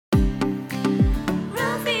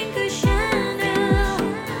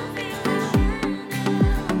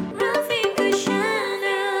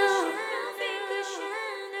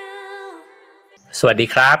สวัสดี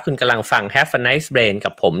ครับคุณกำลังฟัง Have a Nice Brain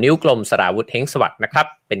กับผมนิ้วกลมสราวุธเฮงสวัสดิ์นะครับ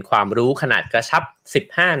เป็นความรู้ขนาดกระชับ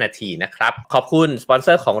15นาทีนะครับขอบคุณสปอนเซ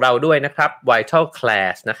อร์ของเราด้วยนะครับ Vital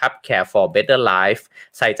Class นะครับ Care for Better Life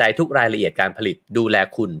ใส่ใจทุกรายละเอียดการผลิตดูแล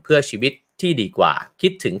คุณเพื่อชีวิตที่ดีกว่าคิ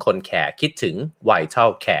ดถึงคนแคร์คิดถึง Vital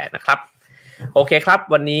Care นะครับโอเคครับ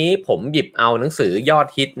วันนี้ผมหยิบเอาหนังสือยอด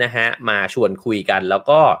ฮิตนะฮะมาชวนคุยกันแล้ว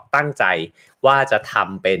ก็ตั้งใจว่าจะท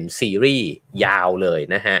ำเป็นซีรีส์ยาวเลย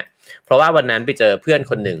นะฮะเพราะว่าวันนั้นไปเจอเพื่อน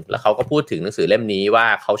คนหนึ่งแล้วเขาก็พูดถึงหนังสือเล่มนี้ว่า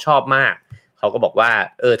เขาชอบมากเขาก็บอกว่า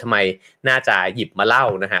ทำไมน่าจะหยิบมาเล่า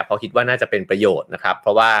นะฮะเพราะคิดว่าน่าจะเป็นประโยชน์นะครับเพร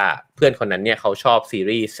าะว่าเพื่อนคนนั้นเนี่ยเขาชอบซี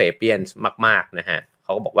รีส์ Sapiens มากๆนะฮะเข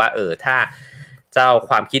าก็บอกว่าถ้าเจ้า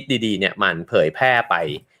ความคิดดีๆเนี่ยมันเผยแพร่ไป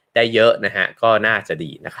ได้เยอะนะฮะก็น่าจะ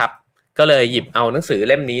ดีนะครับก็เลยหยิบเอาหนังสือ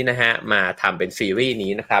เล่มนี้นะฮะมาทำเป็นซีรีส์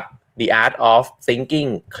นี้นะครับ The Art of Thinking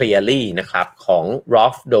Clearly นะครับของ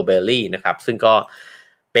Rolf Dobelli นะครับซึ่งก็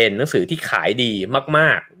เป็นหนังสือที่ขายดีม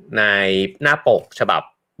ากๆในหน้าปกฉบับ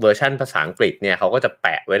เวอร์ชันภาษาอังกฤษเนี่ยเขาก็จะแป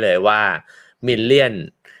ะไว้เลยว่า Million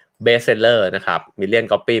Bestseller นะครับ Million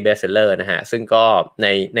Copy Bestseller นะฮะซึ่งก็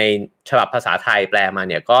ในฉบับภาษาไทยแปลมา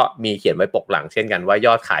เนี่ยก็มีเขียนไว้ปกหลังเช่นกันว่าย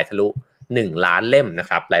อดขายทะลุ1ล้านเล่มนะ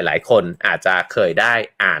ครับหลายๆคนอาจจะเคยได้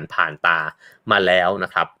อ่านผ่านตามาแล้วน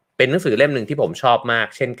ะครับเป็นหนังสือเล่มหนึ่งที่ผมชอบมาก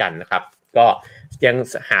เช่นกันนะครับก็ยัง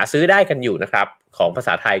หาซื้อได้กันอยู่นะครับของภาษ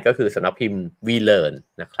าไทยก็คือสำนักพิมพ์ We Learn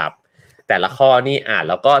นะครับแต่ละข้อนี่อ่าน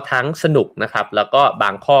แล้วก็ทั้งสนุกนะครับแล้วก็บา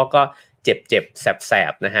งข้อก็เจ็บๆแส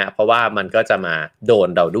บๆนะฮะเพราะว่ามันก็จะมาโดน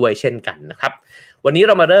เราด้วยเช่นกันนะครับวันนี้เ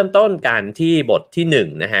รามาเริ่มต้นกันที่บทที่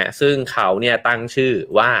1นะฮะซึ่งเขาเนี่ยตั้งชื่อ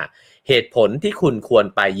ว่าเหตุผลที่คุณควร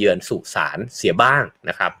ไปเยือนสุสานเสียบ้าง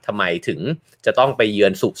นะครับทำไมถึงจะต้องไปเยือ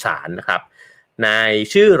นสุสานนะครับใน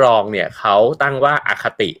ชื่อรองเนี่ยเขาตั้งว่าอค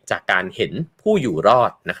ติจากการเห็นผู้อยู่รอ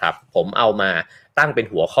ดนะครับผมเอามาตั้งเป็น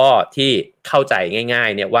หัวข้อที่เข้าใจง่าย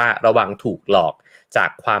ๆเนี่ยว่าระวังถูกหลอกจาก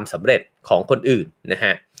ความสำเร็จของคนอื่นนะฮ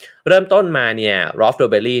ะเริ่มต้นมาเนี่ยรอฟโด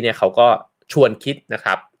เบลลี่เนี่ยเขาก็ชวนคิดนะค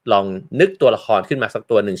รับลองนึกตัวละครขึ้นมาสัก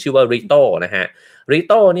ตัวหนึ่งชื่อว่าริโต้นะฮะริ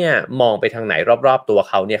โต้เนี่ยมองไปทางไหนรอบๆตัว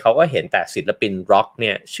เขาเนี่ยเขาก็เห็นแต่ศิลปินร็อกเ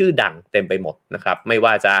นี่ยชื่อดังเต็มไปหมดนะครับไม่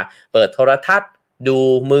ว่าจะเปิดโทรทัศน์ดู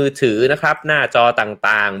มือถือนะครับหน้าจอ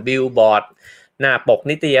ต่างๆบิลบอร์ดหน้าปก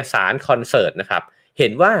นิตยสารคอนเสิร์ตนะครับเห็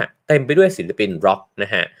นว่าเต็มไปด้วยศิลปินร็อกน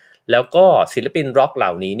ะฮะแล้วก็ศิลปินร็อกเหล่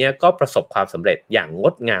านี้เนี่ยก็ประสบความสำเร็จอย่างง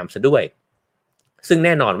ดงามซะด้วยซึ่งแ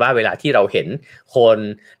น่นอนว่าเวลาที่เราเห็นคน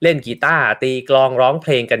เล่นกีตาร์ตีกลองร้องเพ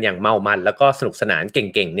ลงกันอย่างเมามันแล้วก็สนุกสนานเ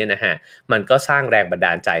ก่งๆเนี่ยนะฮะมันก็สร้างแรงบันด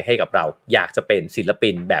าลใจให้กับเราอยากจะเป็นศิลปิ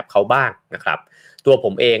นแบบเขาบ้างนะครับตัวผ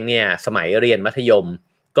มเองเนี่ยสมัยเรียนมัธยม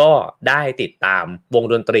ก็ได้ติดตามวง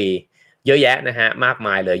ดนตรีเยอะแยะนะฮะมากม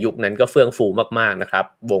ายเลยยุคนั้นก็เฟื่องฟูมากๆนะครับ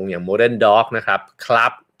วงอย่าง Modern Dog นะครับ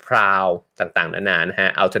Club Proud ต่างๆนานานะฮะ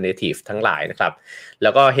Alternative ทั้งหลายนะครับแล้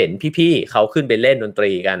วก็เห็นพี่ๆเขาขึ้นไปเล่นดนต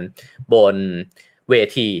รีกันบนเว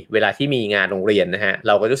ทีเวลาที่มีงานโรงเรียนนะฮะเ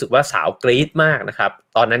ราก็รู้สึกว่าสาวกรี๊ดมากนะครับ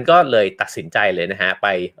ตอนนั้นก็เลยตัดสินใจเลยนะฮะไป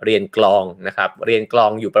เรียนกลองนะครับเรียนกลอ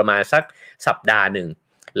งอยู่ประมาณสักสัปดาห์หนึ่ง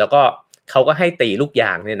แล้วก็เขาก็ให้ตีลูกย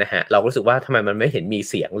างเนี่ยนะฮะเราก็รู้สึกว่าทำไมมันไม่เห็นมี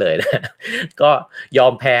เสียงเลยนะก็ยอ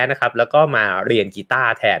มแพ้นะครับแล้วก็มาเรียนกีตา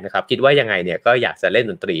ร์แทนนะครับคิดว่ายังไงเนี่ยก็อยากจะเล่น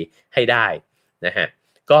ดนตรีให้ได้นะฮะ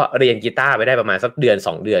ก็เรียนกีตาร์ไปได้ประมาณสักเดือน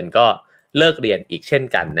2เดือนก็เลิกเรียนอีกเช่น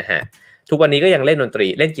กันนะฮะทุกวันนี้ก็ยังเล่นดนตรี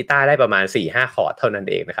เล่นกีตาร์ได้ประมาณ 4-5 คอร์ดเท่านั้น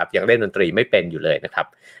เองนะครับยังเล่นดนตรีไม่เป็นอยู่เลยนะครับ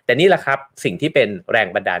แต่นี่แหละครับสิ่งที่เป็นแรง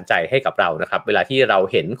บันดาลใจให้กับเรานะครับเวลาที่เรา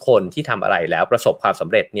เห็นคนที่ทำอะไรแล้วประสบความสำ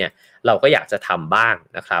เร็จเนี่ยเราก็อยากจะทำบ้าง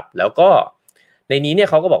นะครับแล้วก็ในนี้เนี่ย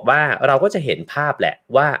เขาก็บอกว่าเราก็จะเห็นภาพแหละ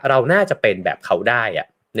ว่าเราน่าจะเป็นแบบเขาได้อะ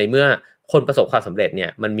ในเมื่อคนประสบความสำเร็จเนี่ย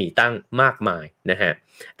มันมีตั้งมากมายนะฮะ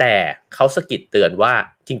แต่เขาสะกิดเตือนว่า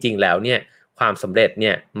จริงๆแล้วเนี่ยความสำเร็จเ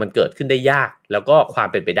นี่ยมันเกิดขึ้นได้ยากแล้วก็ความ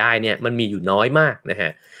เป็นไปได้เนี่ยมันมีอยู่น้อยมากนะฮ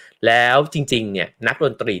ะแล้วจริงๆเนี่ยนักด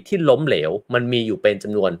นตรีที่ล้มเหลวมันมีอยู่เป็นจ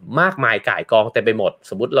ำนวนมากมายก่ายกองเต็มไปหมด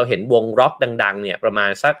สมมุติเราเห็นวงร็อกดังๆเนี่ยประมา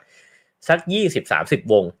ณสัก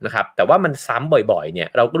20-30 วงนะครับแต่ว่ามันซ้ำบ่อยๆเนี่ย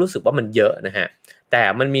เราก็รู้สึกว่ามันเยอะนะฮะแต่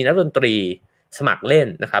มันมีนักดนตรีสมัครเล่น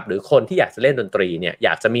นะครับหรือคนที่อยากจะเล่นดนตรีเนี่ยอย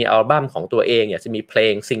ากจะมีอัลบั้มของตัวเองอยากจะมีเพล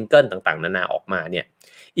งซิงเกิลต่างๆนานาออกมาเนี่ย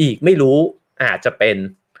อีกไม่รู้อาจจะเป็น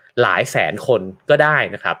หลายแสนคนก็ได้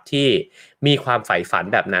นะครับที่มีความใฝ่ฝัน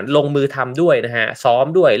แบบนั้นลงมือทำด้วยนะฮะซ้อม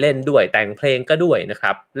ด้วยเล่นด้วยแต่งเพลงก็ด้วยนะค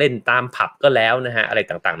รับเล่นตามผับก็แล้วนะฮะอะไร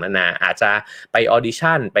ต่างๆนานาอาจจะไปออดิ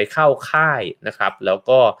ชั่นไปเข้าค่ายนะครับแล้ว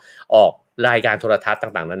ก็ออกรายการโทรทัศน์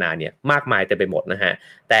ต่างๆนานาเนี่ยมากมายเต็มไปหมดนะฮะ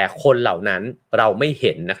แต่คนเหล่านั้นเราไม่เ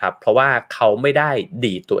ห็นนะครับเพราะว่าเขาไม่ได้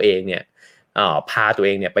ดีดตัวเองเนี่ยพาตัวเอ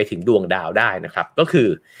งเนี่ยไปถึงดวงดาวได้นะครับก็คือ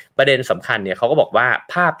ประเด็นสำคัญเนี่ยเขาก็บอกว่า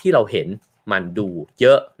ภาพที่เราเห็น มันดูเย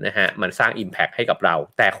อะนะฮะมันสร้าง impact ให้กับเรา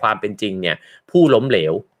แต่ความเป็นจริงเนี่ยผู้ล้มเหล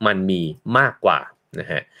วมันมีมากกว่านะ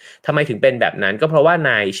ฮะทำไมถึงเป็นแบบนั้นก็เพราะว่าใ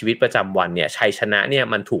นชีวิตประจำวันเนี่ยชัยชนะเนี่ย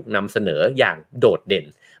มันถูกนำเสนออย่างโดดเด่น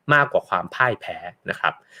มากกว่าความพ่ายแพ้นะครั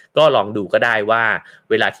บก็ลองดูก็ได้ว่า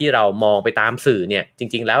เวลาที่เรามองไปตามสื่อเนี่ยจ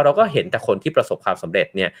ริงๆแล้วเราก็เห็นแต่คนที่ประสบความสำเร็จ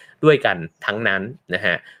เนี่ยด้วยกันทั้งนั้นนะฮ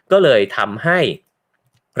ะก็เลยทำให้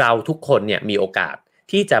เราทุกคนเนี่ยมีโอกาส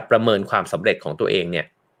ที่จะประเมินความสำเร็จของตัวเองเนี่ย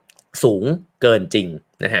สูงเกินจริง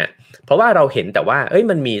นะฮะเพราะว่าเราเห็นแต่ว่า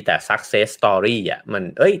มันมีแต่ success story มัน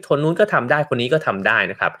คนนู้นก็ทำได้คนนี้ก็ทำได้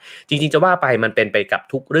นะครับจริงๆจะว่าไปมันเป็นไปกับ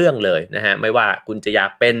ทุกเรื่องเลยนะฮะไม่ว่าคุณจะอยา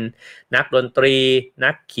กเป็นนักดนตรี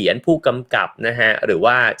นักเขียนผู้กำกับนะฮะหรือ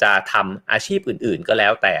ว่าจะทำอาชีพอื่นๆก็แล้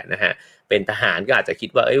วแต่นะฮะเป็นทหารก็อาจจะคิด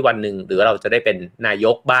ว่าวันหนึ่งหรือเราจะได้เป็นนาย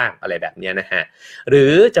กบ้างอะไรแบบนี้นะฮะหรื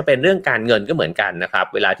อจะเป็นเรื่องการเงินก็เหมือนกันนะครับ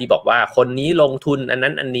เวลาที่บอกว่าคนนี้ลงทุนอัน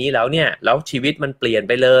นั้นอันนี้แล้วเนี่ยแล้วชีวิตมันเปลี่ยน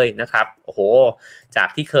ไปเลยนะครับโอ้โหจาก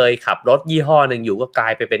ที่เคยขับรถยี่ห้อหนึ่งอยู่ก็กลา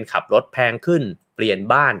ยไปเป็นขับรถแพงขึ้นเปลี่ยน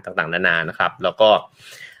บ้านต่างๆนานานะครับแล้วก็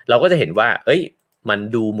เราก็จะเห็นว่ามัน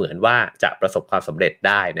ดูเหมือนว่าจะประสบความสำเร็จไ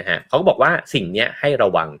ด้นะฮะเขาก็บอกว่าสิ่งนี้ให้ร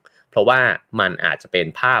ะวังเพราะว่ามันอาจจะเป็น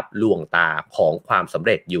ภาพลวงตาของความสำเ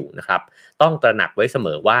ร็จอยู่นะครับต้องตระหนักไว้เสม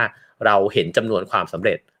อว่าเราเห็นจำนวนความสำเ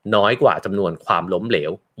ร็จน้อยกว่าจำนวนความล้มเหล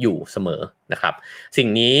วอยู่เสมอนะครับสิ่ง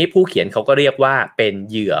นี้ผู้เขียนเขาก็เรียกว่าเป็น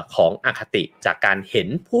เหยื่อของอคติจากการเห็น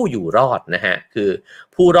ผู้อยู่รอดนะฮะคือ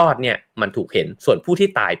ผู้รอดเนี่ยมันถูกเห็นส่วนผู้ที่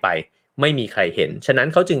ตายไปไม่มีใครเห็นฉะนั้น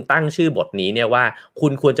เขาจึงตั้งชื่อบทนี้เนี่ยว่าคุ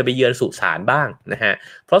ณควรจะไปเยือนสุสานบ้างนะฮะ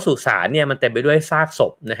เพราะสุสานเนี่ยมันเต็มไปด้วยซากศ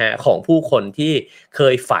พนะฮะของผู้คนที่เค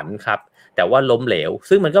ยฝันครับแต่ว่าล้มเหลว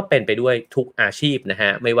ซึ่งมันก็เป็นไปด้วยทุกอาชีพนะฮ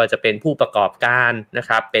ะไม่ว่าจะเป็นผู้ประกอบการนะค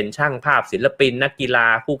รับเป็นช่างภาพศิลปินนักกีฬา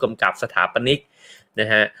ผู้กำกับสถาปนิกนะ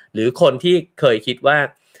ฮะหรือคนที่เคยคิดว่า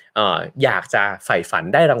อยากจะใฝ่ฝัน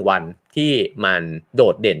ได้รางวัลที่มันโด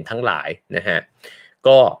ดเด่นทั้งหลายนะฮะ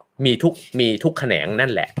ก็มีทุกแขนงนั่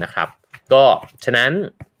นแหละนะครับก็ฉะนั้น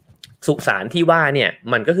สุสานที่ว่าเนี่ย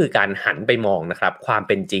มันก็คือการหันไปมองนะครับความเ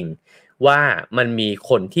ป็นจริงว่ามันมี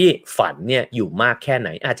คนที่ฝันเนี่ยอยู่มากแค่ไหน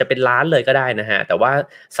อาจจะเป็นล้านเลยก็ได้นะฮะแต่ว่า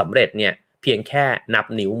สำเร็จเนี่ยเพียงแค่นับ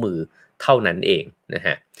นิ้วมือเท่านั้นเองนะฮ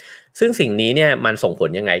ะซึ่งสิ่งนี้เนี่ยมันส่งผล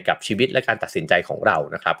ยังไงกับชีวิตและการตัดสินใจของเรา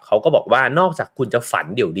นะครับเขาก็บอกว่านอกจากคุณจะฝัน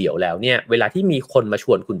เดี่ยวๆแล้วเนี่ยเวลาที่มีคนมาช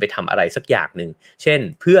วนคุณไปทำอะไรสักอย่างหนึ่งเช่น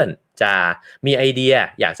เพื่อนจะมีไอเดีย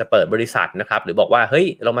อยากจะเปิดบริษัทนะครับหรือบอกว่าเฮ้ย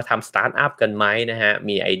เรามาทำสตาร์ทอัพกันไหมนะฮะ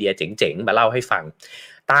มีไอเดียเจ๋งๆมาเล่าให้ฟัง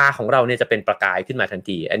ตาของเราเนี่ยจะเป็นประกายขึ้นมาทัน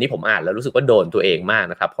ทีอันนี้ผมอ่านแล้วรู้สึกว่าโดนตัวเองมาก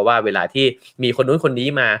นะครับเพราะว่าเวลาที่มีคนนู้นคนนี้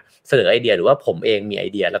มาเสนอไอเดียหรือว่าผมเองมีไอ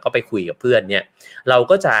เดียแล้วก็ไปคุยกับเพื่อนเนี่ยเรา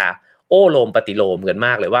ก็จะโอ้โลมปฏิโลมกันม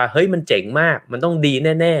ากเลยว่าเฮ้ยมันเจ๋งมากมันต้องดี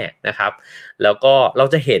แน่ๆนะครับแล้วก็เรา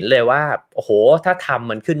จะเห็นเลยว่าโอ้โหถ้าทำ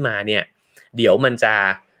มันขึ้นมาเนี่ยเดี๋ยวมันจะ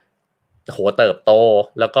โหเติบโต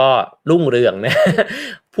แล้วก็รุ่งเรืองนะ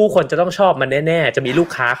ผู้คนจะต้องชอบมันแน่ๆจะมีลูก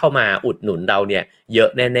ค้าเข้ามาอุดหนุนเราเนี่ยเยอะ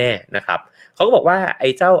แน่ๆนะครับเขาก็บอกว่าไอ้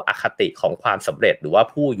เจ้าอคติของความสำเร็จหรือว่า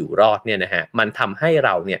ผู้อยู่รอดเนี่ยนะฮะมันทำให้เร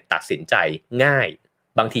าเนี่ยตัดสินใจง่าย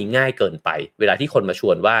บางทีง่ายเกินไปเวลาที่คนมาช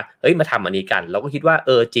วนว่าเฮ้ยมาทำอันนี้กันเราก็คิดว่า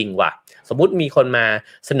จริงว่ะสมมุติมีคนมา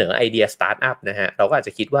เสนอไอเดียสตาร์ทอัพนะฮะเราก็อาจจ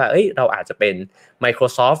ะคิดว่าเราอาจจะเป็น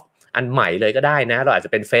Microsoft อันใหม่เลยก็ได้นะเราอาจจ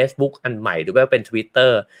ะเป็น Facebook อันใหม่หรือว่าเป็น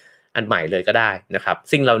Twitter อันใหม่เลยก็ได้นะครับ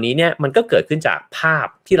สิ่งเหล่านี้เนี่ยมันก็เกิดขึ้นจากภาพ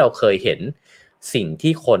ที่เราเคยเห็นสิ่ง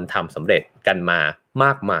ที่คนทำสำเร็จกันมาม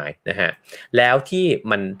ากมายนะฮะแล้วที่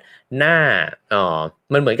มันน่า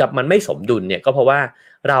มันเหมือนกับมันไม่สมดุลเนี่ยก็เพราะว่า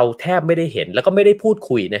เราแทบไม่ได้เห็นแล้วก็ไม่ได้พูด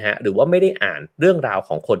คุยนะฮะหรือว่าไม่ได้อ่านเรื่องราวข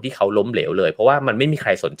องคนที่เขาล้มเหลวเลยเพราะว่ามันไม่มีใคร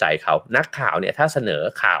สนใจเขานักข่าวเนี่ยถ้าเสนอ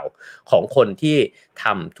ข่าวของคนที่ท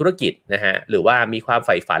ำธุรกิจนะฮะหรือว่ามีความใ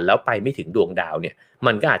ฝ่ฝันแล้วไปไม่ถึงดวงดาวเนี่ย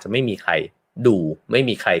มันก็อาจจะไม่มีใครดูไม่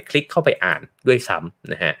มีใครคลิกเข้าไปอ่านด้วยซ้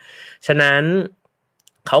ำนะฮะฉะนั้น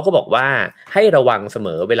เขาก็บอกว่าให้ระวังเสม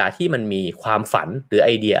อเวลาที่มันมีความฝันหรือไอ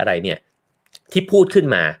เดียอะไรเนี่ยที่พูดขึ้น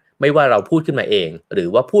มาไม่ว่าเราพูดขึ้นมาเองหรือ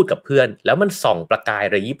ว่าพูดกับเพื่อนแล้วมันส่องประกาย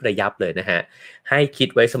ระยิบระยับเลยนะฮะให้คิด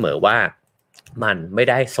ไว้เสมอว่ามันไม่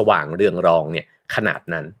ได้สว่างเรืองรองเนี่ยขนาด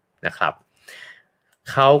นั้นนะครับ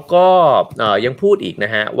เขาก็ยังพูดอีกน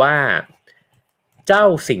ะฮะว่าเจ้า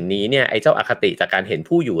สิ่งนี้เนี่ยไอ้เจ้าอคติจากการเห็น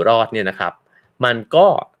ผู้อยู่รอดเนี่ยนะครับมันก็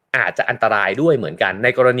อาจจะอันตรายด้วยเหมือนกันใน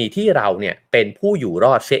กรณีที่เราเนี่ยเป็นผู้อยู่ร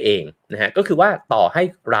อดเสียเองนะฮะก็คือว่าต่อให้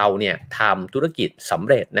เราเนี่ยทำธุรกิจสำ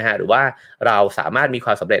เร็จนะฮะหรือว่าเราสามารถมีคว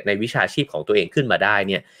ามสำเร็จในวิชาชีพของตัวเองขึ้นมาได้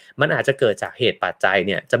เนี่ยมันอาจจะเกิดจากเหตุปัจจัยเ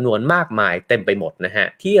นี่ยจำนวนมากมายเต็มไปหมดนะฮะ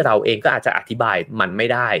ที่เราเองก็อาจจะอธิบายมันไม่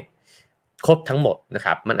ได้ครบทั้งหมดนะค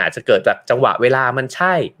รับมันอาจจะเกิดจากจังหวะเวลามันใ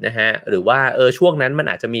ช่นะฮะหรือว่าช่วงนั้นมัน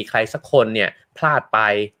อาจจะมีใครสักคนเนี่ยพลาดไป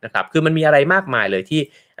นะครับคือมันมีอะไรมากมายเลยที่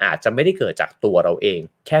อาจจะไม่ได้เกิดจากตัวเราเอง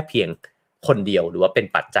แค่เพียง คนเดียวหรือว่าเป็น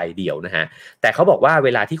ปัจจัยเดียวนะฮะแต่เขาบอกว่าเว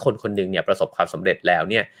ลาที่คนคนหนึ่งเนี่ยประสบความสำเร็จแล้ว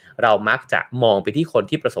เนี่ยเรามักจะมองไปที่คน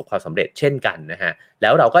ที่ประสบความสำเร็จเช่นกันนะฮะแล้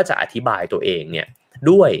วเราก็จะอธิบายตัวเองเนี่ย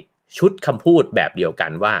ด้วยชุดคำพูดแบบเดียวกั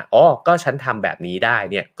นว่าอ๋อก็ฉันทำแบบนี้ได้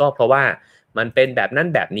เนี่ยก็เพราะว่ามันเป็นแบบนั้น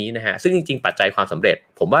แบบนี้นะฮะซึ่งจริงๆปัจจัยความสำเร็จ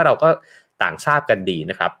ผมว่าเราก็ต่างทราบกันดี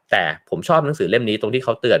นะครับแต่ผมชอบหนังสือเล่มนี้ตรงที่เข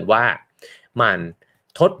าเตือนว่ามัน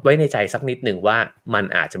ทดไว้ในใจสักนิดหนึ่งว่ามัน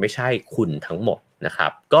อาจจะไม่ใช่คุณทั้งหมดนะครั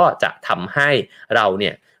บก็จะทำให้เราเ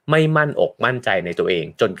นี่ยไม่มั่นอกมั่นใจในตัวเอง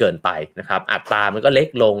จนเกินไปนะครับอัตรามันก็เล็ก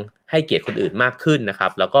ลงให้เกียรติคนอื่นมากขึ้นนะครั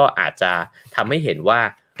บแล้วก็อาจจะทำให้เห็นว่า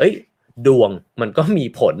เอ้ยดวงมันก็มี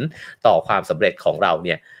ผลต่อความสำเร็จของเราเ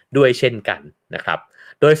นี่ยด้วยเช่นกันนะครับ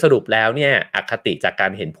โดยสรุปแล้วเนี่ยอคติจากกา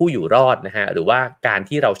รเห็นผู้อยู่รอดนะฮะหรือว่าการ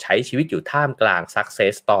ที่เราใช้ชีวิตอยู่ท่ามกลาง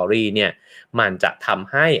success story เนี่ยมันจะท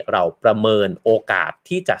ำให้เราประเมินโอกาส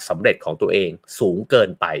ที่จะสำเร็จของตัวเองสูงเกิน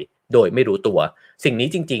ไปโดยไม่รู้ตัวสิ่งนี้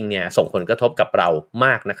จริงๆเนี่ยส่งผลกระทบกับเราม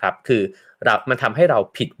ากนะครับคือมันทำให้เรา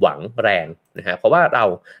ผิดหวังแรงนะฮะเพราะว่าเรา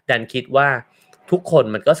ดันคิดว่าทุกคน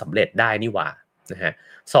มันก็สำเร็จได้นี่หว่านะฮะ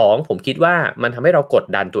สองผมคิดว่ามันทำให้เรากด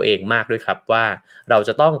ดันตัวเองมากด้วยครับว่าเราจ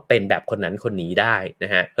ะต้องเป็นแบบคนนั้นคนนี้ได้น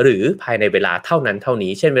ะฮะหรือภายในเวลาเท่านั้นเท่า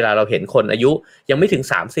นี้เช่นเวลาเราเห็นคนอายุยังไม่ถึง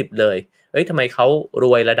30เลยทำไมเขาร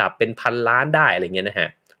วยระดับเป็นพันล้านได้อะไรเงี้ยนะฮะ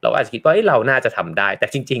เราอาจจะคิดว่าเราน่าจะทำได้แต่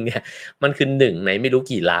จริงๆเนี่ยมันคือหนึ่งในไม่รู้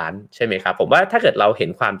กี่ล้านใช่ไหมครับผมว่าถ้าเกิดเราเห็น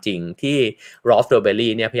ความจริงที่ Ross Dobley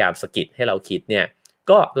เนี่ยพยายามสะกิดให้เราคิดเนี่ย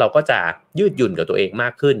ก็เราก็จะยืดหยุ่นกับตัวเองมา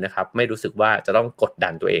กขึ้นนะครับไม่รู้สึกว่าจะต้องกดดั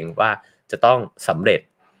นตัวเองว่าจะต้องสำเร็จ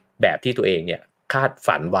แบบที่ตัวเองเนี่ยคาด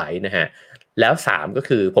ฝันไว้นะฮะแล้ว3ก็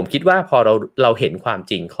คือผมคิดว่าพอเราเห็นความ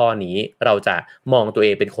จริงข้อนี้เราจะมองตัวเอ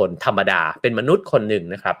งเป็นคนธรรมดาเป็นมนุษย์คนหนึ่ง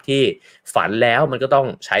นะครับที่ฝันแล้วมันก็ต้อง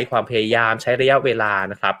ใช้ความพยายามใช้ระยะเวลา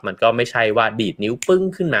นะครับมันก็ไม่ใช่ว่าดีดนิ้วปึ้ง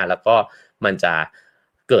ขึ้นมาแล้วก็มันจะ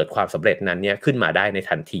เกิดความสำเร็จนั้นเนี่ยขึ้นมาได้ใน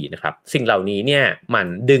ทันทีนะครับสิ่งเหล่านี้เนี่ยมัน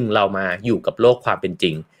ดึงเรามาอยู่กับโลกความเป็นจ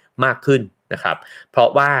ริงมากขึ้นนะครับเพราะ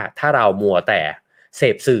ว่าถ้าเรามัวแต่เส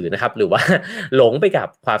พสื่อนะครับหรือว่าหลงไปกับ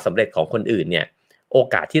ความสำเร็จของคนอื่นเนี่ยโอ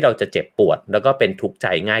กาสที่เราจะเจ็บปวดแล้วก็เป็นทุกข์ใจ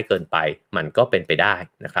ง่ายเกินไปมันก็เป็นไปได้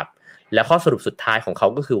นะครับและข้อสรุปสุดท้ายของเขา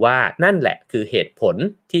ก็คือว่านั่นแหละคือเหตุผล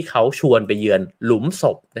ที่เขาชวนไปเยือนหลุมศ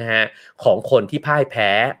พนะฮะของคนที่พ่ายแพ้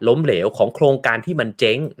ล้มเหลวของโครงการที่มันเ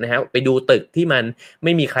จ๊งนะฮะไปดูตึกที่มันไ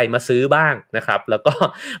ม่มีใครมาซื้อบ้างนะครับแล้วก็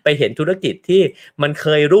ไปเห็นธุรกิจที่มันเค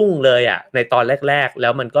ยรุ่งเลยอ่ะในตอนแรกๆแล้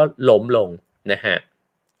วมันก็ล้มลงนะฮะ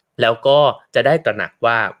แล้วก็จะได้ตระหนัก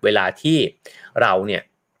ว่าเวลาที่เราเนี่ย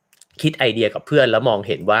คิดไอเดียกับเพื่อนแล้วมอง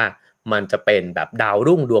เห็นว่ามันจะเป็นแบบดาว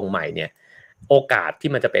รุ่งดวงใหม่เนี่ยโอกาสที่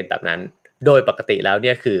มันจะเป็นแบบนั้นโดยปกติแล้วเ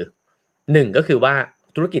นี่ยคือ1ก็คือว่า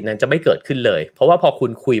ธุรกิจนั้นจะไม่เกิดขึ้นเลยเพราะว่าพอคุ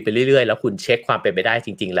ณคุยไปเรื่อยๆแล้วคุณเช็คความเป็นไปได้จ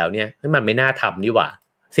ริงๆแล้วเนี่ยมันไม่น่าทำนี่หว่า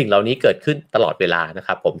สิ่งเหล่านี้เกิดขึ้นตลอดเวลานะค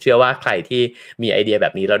รับผมเชื่อว่าใครที่มีไอเดียแบ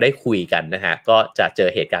บนี้เราได้คุยกันนะฮะก็จะเจอ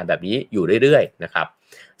เหตุการณ์แบบนี้อยู่เรื่อยๆนะครับ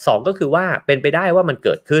2ก็คือว่าเป็นไปได้ว่ามันเ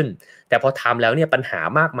กิดขึ้นแต่พอทำแล้วเนี่ยปัญหา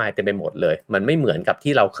มากมายเต็มไปหมดเลยมันไม่เหมือนกับ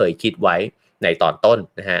ที่เราเคยคิดไว้ในตอนต้น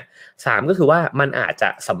นะฮะ3ก็คือว่ามันอาจจะ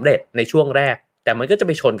สำเร็จในช่วงแรกแต่มันก็จะไ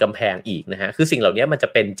ปชนกำแพงอีกนะฮะคือสิ่งเหล่านี้มันจะ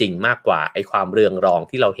เป็นจริงมากกว่าไอ้ความเรืองรอง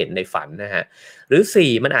ที่เราเห็นในฝันนะฮะหรือ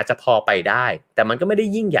4มันอาจจะพอไปได้แต่มันก็ไม่ได้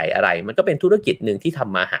ยิ่งใหญ่อะไรมันก็เป็นธุรกิจหนึ่งที่ท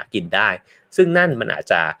ำมาหากินได้ซึ่งนั่นมันอาจ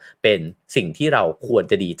จะเป็นสิ่งที่เราควร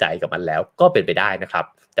จะดีใจกับมันแล้วก็เป็นไปได้นะครับ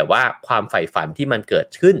แต่ว่าความใฝ่ฝันที่มันเกิด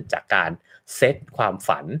ขึ้นจากการเซตความ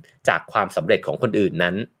ฝันจากความสำเร็จของคนอื่น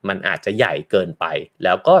นั้นมันอาจจะใหญ่เกินไปแ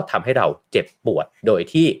ล้วก็ทำให้เราเจ็บปวดโดย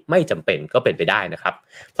ที่ไม่จำเป็นก็เป็นไปได้นะครับ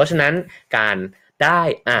เพราะฉะนั้นการได้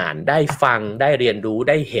อ่านได้ฟังได้เรียนรู้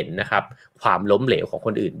ได้เห็นนะครับความล้มเหลวของค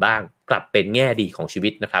นอื่นบ้างกลับเป็นแง่ดีของชีวิ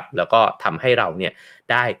ตนะครับแล้วก็ทำให้เราเนี่ย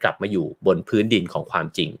ได้กลับมาอยู่บนพื้นดินของความ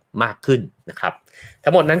จริงมากขึ้นนะครับ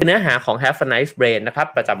ทั้งหมดนั้นคือเนื้อหาของ Have a Nice Brain นะครับ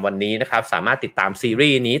ประจำวันนี้นะครับสามารถติดตามซี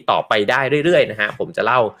รีส์นี้ต่อไปได้เรื่อยๆนะฮะผมจะ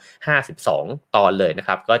เล่า52ตอนเลยนะค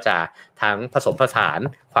รับก็จะทั้งผสมผสาน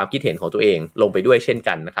ความคิดเห็นของตัวเองลงไปด้วยเช่น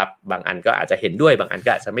กันนะครับบางอันก็อาจจะเห็นด้วยบางอันก็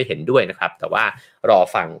อาจจะไม่เห็นด้วยนะครับแต่ว่ารอ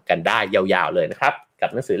ฟังกันได้ยาวๆเลยนะครับกับ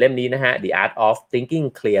หนังสือเล่มนี้นะฮะ The Art of Thinking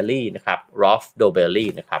Clearly นะครับ Rolf Dobelli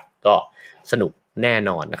นะครับก็สนุกแน่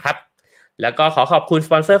นอนนะครับแล้วก็ขอบคุณส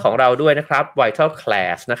ปอนเซอร์ของเราด้วยนะครับ Vital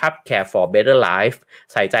Class นะครับ Care for Better Life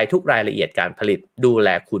ใส่ใจทุกรายละเอียดการผลิตดูแล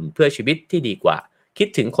คุณเพื่อชีวิตที่ดีกว่าคิด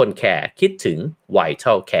ถึงคนแคร์คิดถึง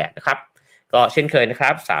Vital Care นะครับก็เช่นเคยนะค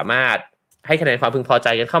รับสามารถให้คะแนนความพึงพอใจ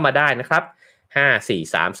กันเข้ามาได้นะครับ5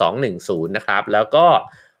 4 3 2 1 0นะครับแล้วก็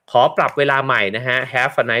ขอปรับเวลาใหม่นะฮะ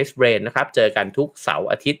Have a Nice Brain นะครับเจอกันทุกเสาร์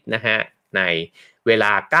อาทิตย์นะฮะในเวล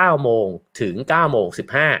า 9 โมงถึง 9 โมง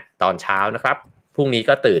 15 ตอนเช้านะครับพรุ่งนี้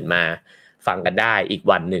ก็ตื่นมา ฟังกันได้อีก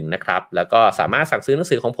วันหนึ่งนะครับแล้วก็สามารถสั่งซื้อหนัง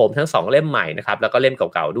สือของผมทั้ง2เล่มใหม่นะครับแล้วก็เล่มเก่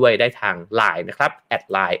าๆด้วยได้ทาง LINE นะครับ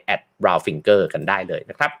@line @browfinger กันได้เลย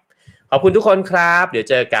นะครับขอบคุณทุกคนครับเดี๋ยว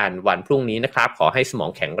เจอกันวันพรุ่งนี้นะครับขอให้สมอ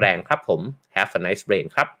งแข็งแรงครับผม Have a nice brain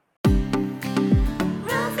ครับ